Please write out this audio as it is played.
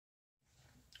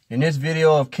In this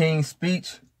video of King's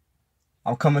speech,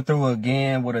 I'm coming through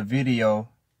again with a video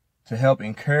to help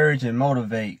encourage and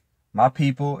motivate my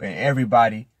people and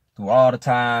everybody through all the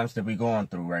times that we're going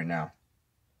through right now.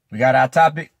 We got our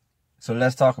topic, so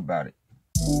let's talk about it.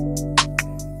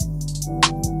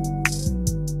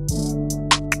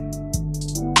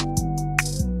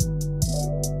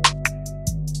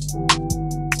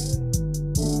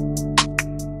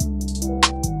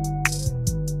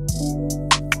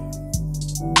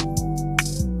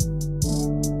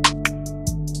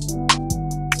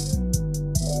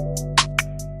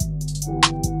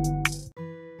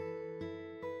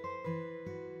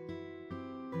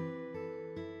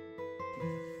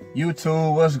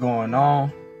 YouTube, what's going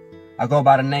on? I go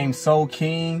by the name Soul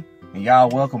King, and y'all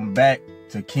welcome back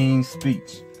to King's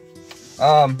speech.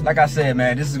 Like I said,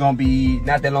 man, this is gonna be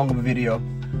not that long of a video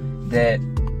that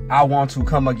I want to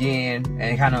come again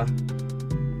and kind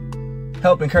of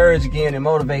help encourage again and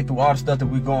motivate through all the stuff that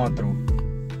we're going through.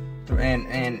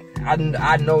 And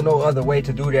I know no other way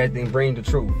to do that than bring the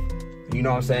truth. You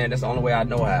know what I'm saying? That's the only way I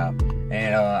know how.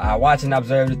 And I watch and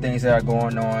observe the things that are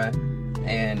going on,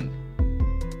 and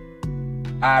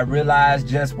I realized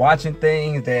just watching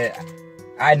things that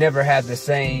I never had the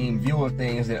same view of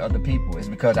things than other people. It's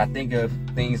because I think of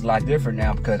things a lot different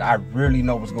now because I really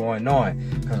know what's going on.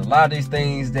 Because a lot of these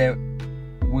things that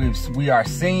we are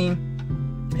seeing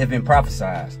have been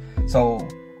prophesied. So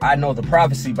I know the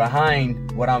prophecy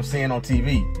behind what I'm seeing on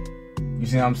TV. You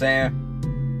see what I'm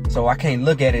saying? So I can't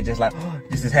look at it just like, oh,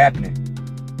 this is happening,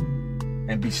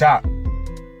 and be shocked.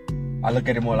 I look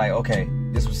at it more like, okay,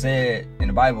 this was said in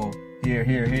the Bible,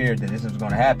 here, that this is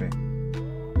gonna happen.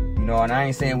 You know, and I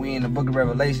ain't saying we in the book of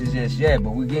Revelations just yet,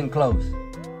 but we're getting close.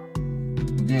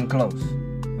 We're getting close,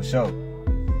 for sure.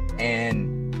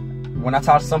 And when I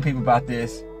talk to some people about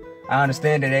this, I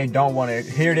understand that they don't want to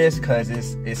hear this because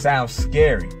it sounds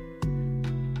scary.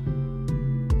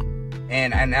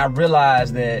 And I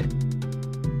realize that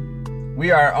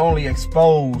we are only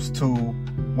exposed to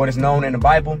what is known in the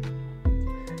Bible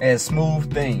as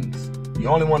smooth things. You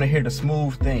only want to hear the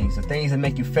smooth things, the things that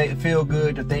make you feel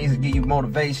good, the things that give you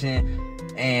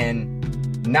motivation,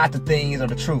 and not the things of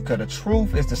the truth. Because the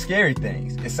truth is the scary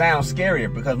things. It sounds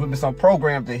scarier because we've been so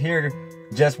programmed to hear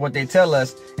just what they tell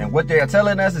us, and what they are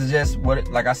telling us is just what,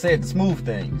 like I said, the smooth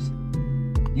things.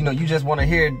 You know, you just want to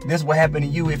hear this will happen to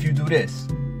you if you do this,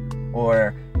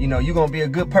 or you know, you're gonna be a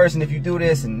good person if you do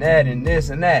this and that and this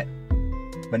and that,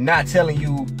 but not telling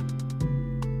you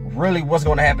really what's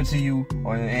going to happen to you,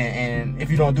 and if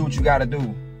you don't do what you got to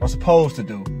do or supposed to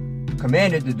do,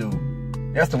 commanded to do.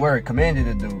 That's the word, commanded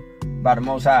to do by the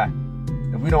Most High.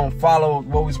 If we don't follow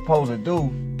what we're supposed to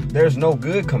do, there's no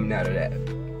good coming out of that.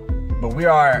 But we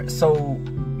are so,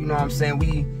 you know what I'm saying,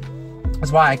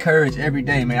 that's why I encourage every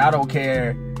day, man. I don't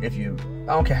care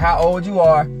how old you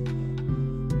are.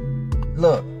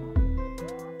 Look,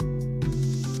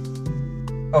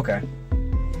 okay,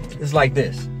 it's like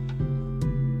this.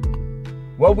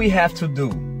 What we have to do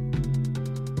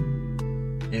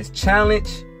is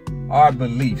challenge our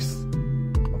beliefs,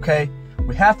 okay?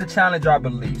 We have to challenge our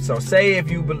beliefs. So say if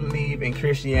you believe in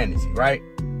Christianity, right?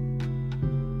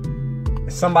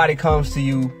 If somebody comes to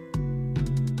you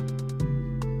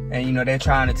and, you know, they're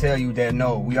trying to tell you that,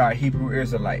 no, we are Hebrew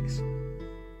Israelites.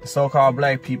 The so-called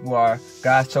black people are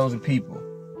God's chosen people.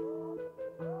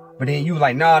 But then you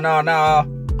like, no,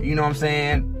 you know what I'm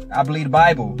saying? I believe the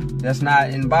Bible. That's not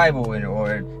in the Bible,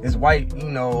 or it's white, you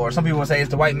know, or some people will say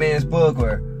it's the white man's book,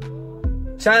 or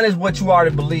challenge what you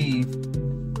already believe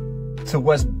to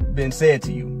what's been said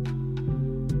to you.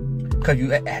 Because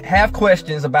you have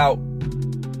questions about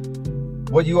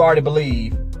what you already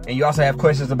believe, and you also have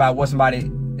questions about what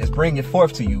somebody is bringing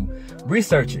forth to you.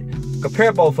 Research it.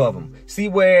 Compare both of them. See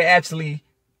where it actually,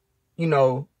 you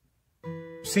know,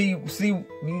 see,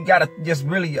 you gotta just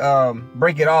really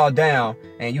break it all down,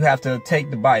 and you have to take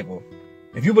the Bible.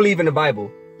 If you believe in the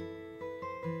Bible,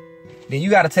 then you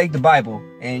gotta take the Bible,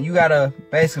 and you gotta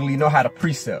basically know how to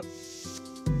precept.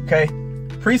 Okay?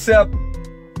 Precept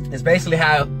is basically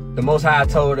how the Most High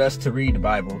told us to read the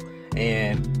Bible,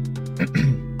 and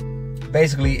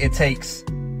basically it takes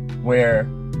where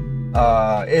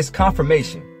it's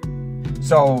confirmation.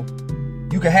 So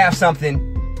you can have something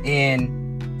in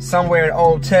somewhere in the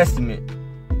Old Testament,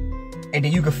 and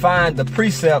then you can find the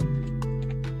precept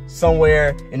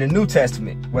somewhere in the New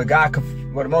Testament where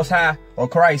where the Most High or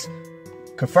Christ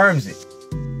confirms it.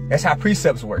 That's how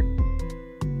precepts work,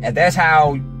 and that's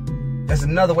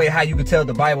another way how you can tell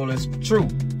the Bible is true,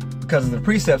 because of the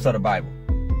precepts of the Bible.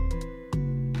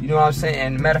 You know what I'm saying?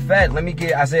 And matter of fact, let me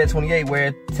get Isaiah 28 where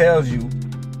it tells you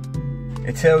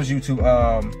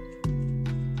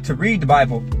to read the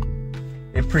Bible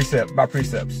in precept by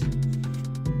precepts.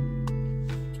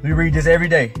 We read this every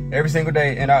day, every single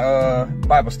day in our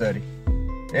Bible study.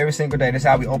 Every single day. That's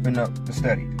how we open up the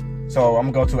study. So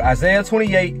I'm going to go to Isaiah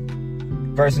 28,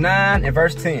 verse 9 and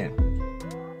verse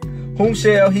 10. Whom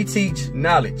shall he teach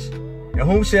knowledge? And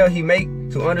whom shall he make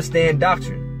to understand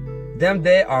doctrine? Them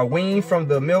that are weaned from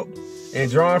the milk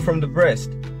and drawn from the breast.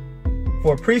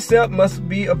 For precept must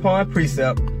be upon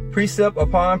precept, precept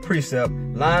upon precept,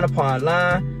 line upon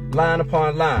line, line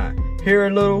upon line, here a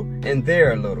little and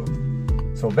there a little.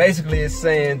 So basically it's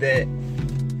saying that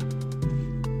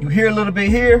you hear a little bit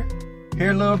here,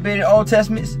 hear a little bit in the Old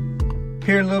Testament,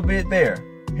 hear a little bit there,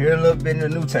 hear a little bit in the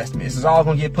New Testament. This is all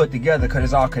going to get put together because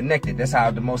it's all connected. That's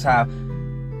how the Most High,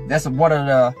 that's one of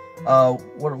the,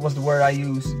 what's the word I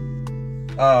use?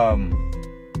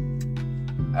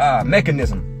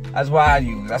 Mechanism. That's what I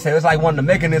use. I say it's like one of the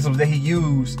mechanisms that he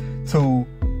used to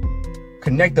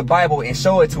connect the Bible and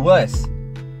show it to us.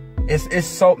 It's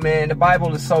so, man, the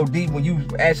Bible is so deep. When you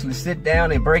actually sit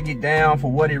down and break it down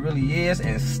for what it really is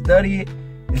and study it,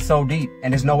 it's so deep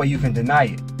and there's no way you can deny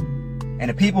it. And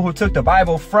the people who took the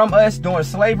Bible from us during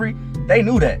slavery, they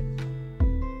knew that.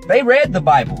 They read the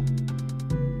Bible.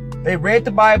 They read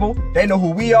the Bible. They know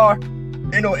who we are.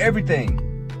 They know everything.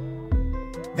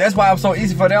 That's why it was so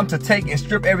easy for them to take and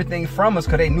strip everything from us,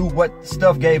 because they knew what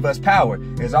stuff gave us power.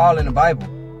 It's all in the Bible.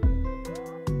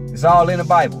 It's all in the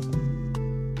Bible.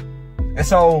 And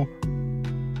so,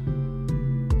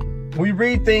 we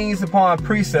read things upon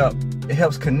precept, it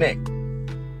helps connect.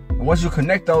 And once you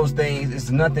connect those things, it's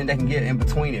nothing that can get in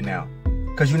between it now,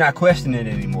 because you're not questioning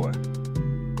it anymore.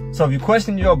 So if you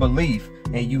question your belief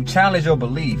and you challenge your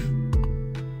belief,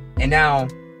 and now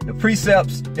the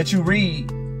precepts that you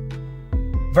read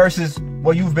versus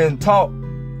what you've been taught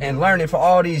and learning for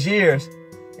all these years,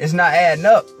 it's not adding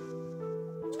up,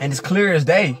 and it's clear as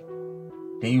day,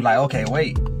 then you're like, okay,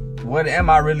 wait, what am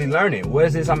I really learning? What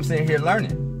is this I'm sitting here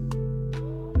learning?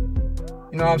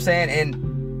 You know what I'm saying? And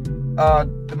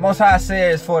the Most High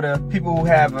says for the people who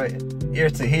have an ear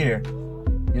to hear,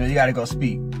 you know, you got to go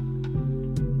speak.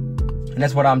 And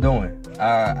that's what I'm doing.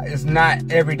 It's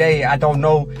not every day. I don't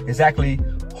know exactly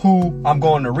who I'm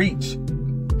going to reach,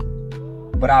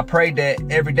 but I pray that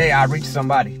every day I reach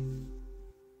somebody.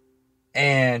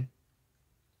 And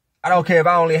I don't care if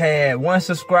I only had one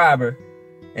subscriber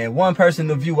and one person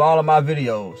to view all of my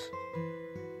videos,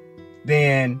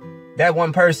 then that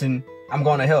one person I'm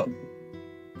going to help.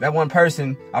 That one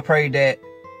person, I pray that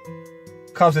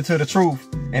comes into the truth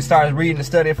and starts reading and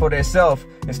studying for themselves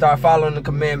and start following the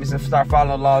commandments and start following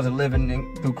the laws and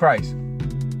living through Christ.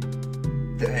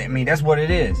 I mean, that's what it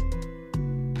is.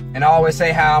 And I always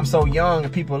say how I'm so young,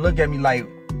 and people look at me like,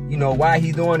 you know, why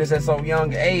he doing this at so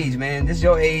young age, man? This is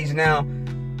your age now.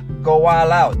 Go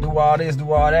wild out, do all this,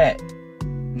 do all that.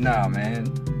 Nah, man.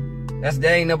 That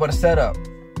ain't nothing but a setup.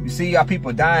 You see how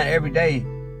people dying every day.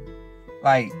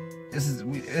 Like,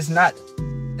 there's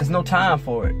no time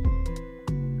for it.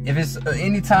 If it's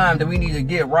any time that we need to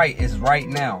get right, it's right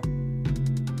now.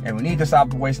 And we need to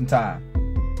stop wasting time.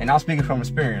 And I'm speaking from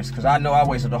experience, because I know I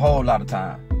wasted a whole lot of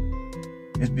time.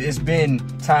 It's been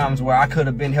times where I could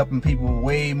have been helping people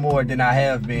way more than I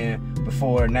have been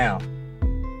before now.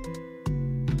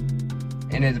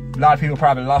 And a lot of people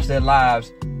probably lost their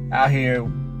lives out here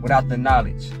without the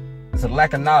knowledge. It's a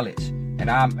lack of knowledge. And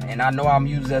I know I'm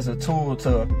used as a tool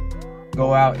to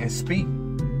go out and speak.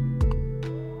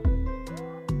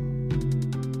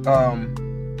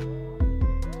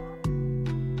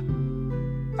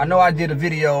 I know I did a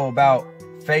video about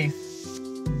faith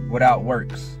without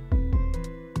works.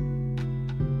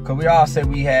 Cause we all say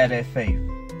we had that faith.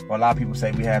 Or a lot of people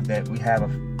say we have that. We have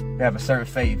a certain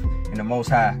faith in the Most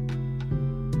High.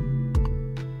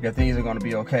 That things are gonna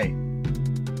be okay.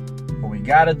 But we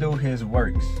gotta do His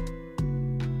works.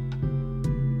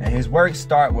 And His works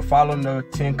start with following the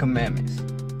 10 Commandments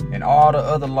and all the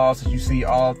other laws that you see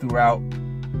all throughout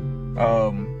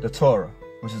the Torah,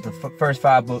 which is the first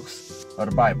 5 books of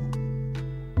the Bible.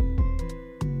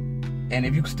 And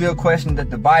if you still question that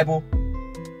the Bible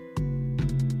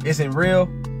isn't real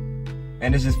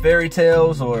and it's just fairy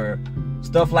tales or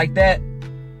stuff like that,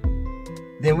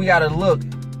 then we gotta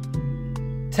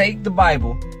take the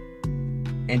Bible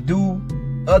and do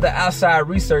other outside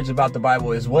research about the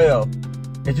Bible as well,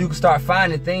 that you can start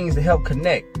finding things to help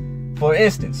connect. For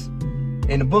instance,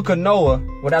 in the book of Noah,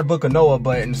 well, not book of Noah,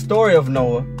 but in the story of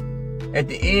Noah, at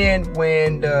the end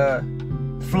when the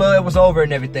flood was over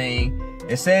and everything,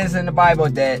 it says in the Bible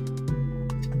that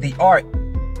the ark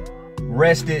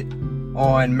rested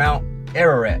on Mount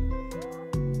Ararat.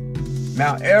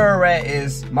 Mount Ararat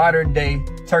is modern day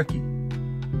Turkey.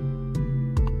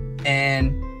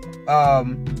 And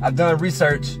I've done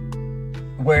research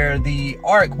where the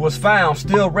ark was found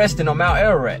still resting on Mount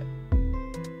Ararat.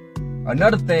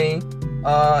 Another thing,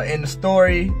 in the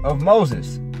story of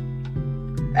Moses,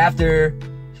 after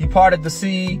he parted the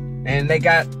sea and they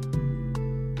got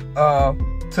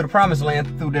to the promised land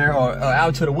through there, or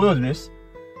out to the wilderness,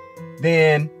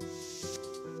 then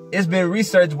it's been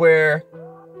researched where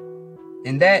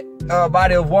in that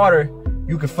body of water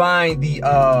you can find the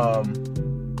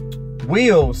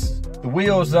wheels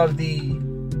of the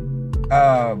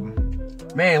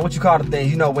man, what you call the things,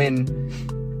 you know, when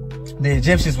the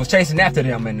Egyptians was chasing after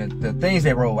them, and the things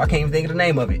they rode. I can't even think of the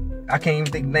name of it.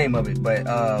 But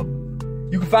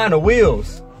you can find the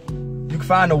wheels. You can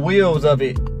find the wheels of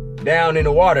it down in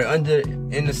the water, in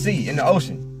the sea, in the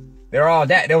ocean. They're all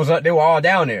that. They were all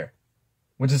down there,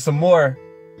 which is more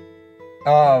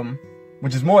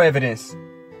evidence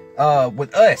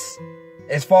with us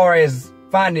as far as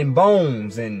finding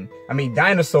bones. And I mean,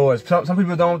 dinosaurs. Some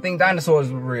people don't think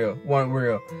dinosaurs weren't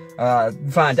real.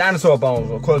 We find dinosaur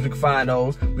bones. Of course, we can find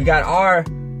those. We got our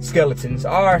skeletons.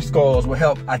 Our skulls will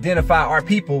help identify our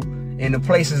people in the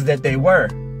places that they were.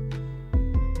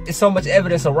 It's so much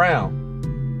evidence around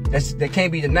that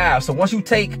can't be denied. So once you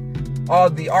take all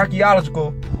the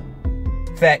archaeological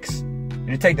facts and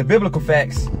you take the biblical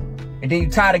facts and then you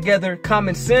tie together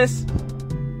common sense,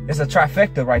 it's a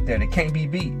trifecta right there that can't be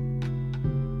beat.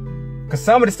 Because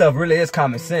some of the stuff really is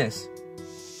common sense.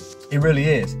 It really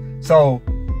is. So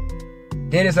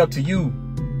then it's up to you.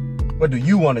 What do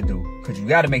you want to do? Because you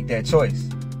got to make that choice.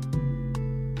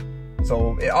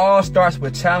 So it all starts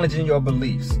with challenging your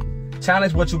beliefs.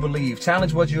 Challenge what you believe.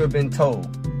 Challenge what you have been told.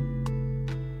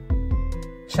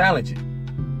 Challenge it.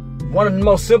 One of the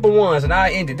most simple ones, and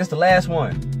I end it, this is the last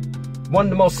one. One of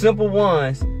the most simple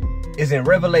ones is in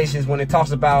Revelations when it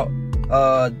talks about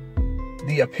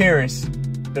the appearance,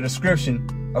 the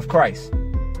description of Christ.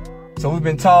 So we've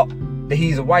been taught that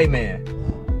he's a white man.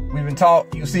 We've been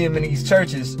taught, you see him in these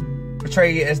churches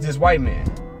portrayed as this white man.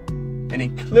 And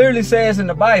it clearly says in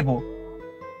the Bible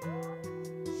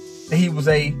that he was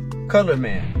a colored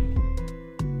man.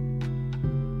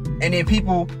 And then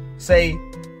people say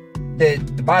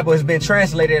that the Bible has been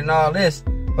translated and all this,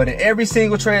 but in every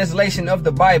single translation of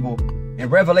the Bible, in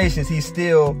Revelations, he's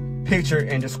still pictured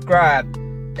and described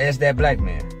as that black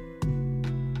man.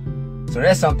 So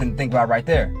that's something to think about right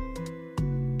there.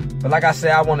 But like I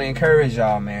said, I want to encourage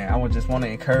y'all, man. I just want to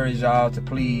encourage y'all to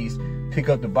please pick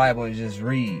up the Bible and just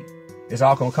read. It's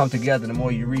all going to come together. The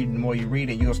more you read,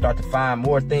 you'll start to find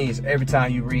more things every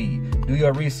time you read. Do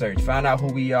your research. Find out who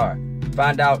we are.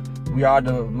 Find out we are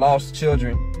the lost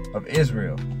children of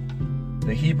Israel.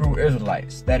 The Hebrew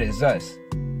Israelites. That is us.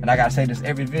 And I got to say this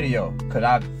every video because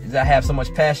I have so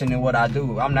much passion in what I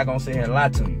do. I'm not going to sit here and lie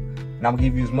to you. And I'm going to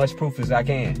give you as much proof as I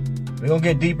can. We're going to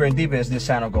get deeper and deeper as this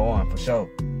channel go on, for sure.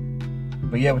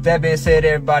 But yeah, with that being said,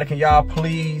 everybody, can y'all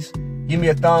please give me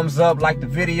a thumbs up, like the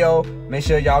video. Make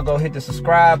sure y'all go hit the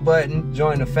subscribe button,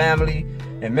 join the family,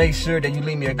 and make sure that you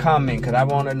leave me a comment because I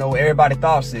want to know what everybody's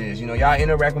thoughts is. You know, y'all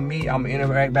interact with me, I'm going to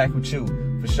interact back with you,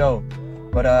 for sure.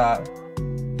 But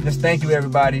just thank you,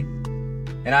 everybody.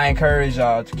 And I encourage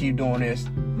y'all to keep doing this,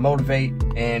 motivate,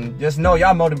 and just know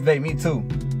y'all motivate me too.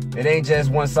 It ain't just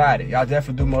one-sided. Y'all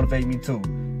definitely do motivate me too.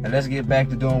 And let's get back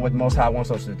to doing what the Most High wants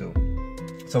us to do.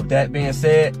 So with that being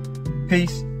said,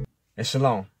 peace and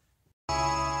shalom.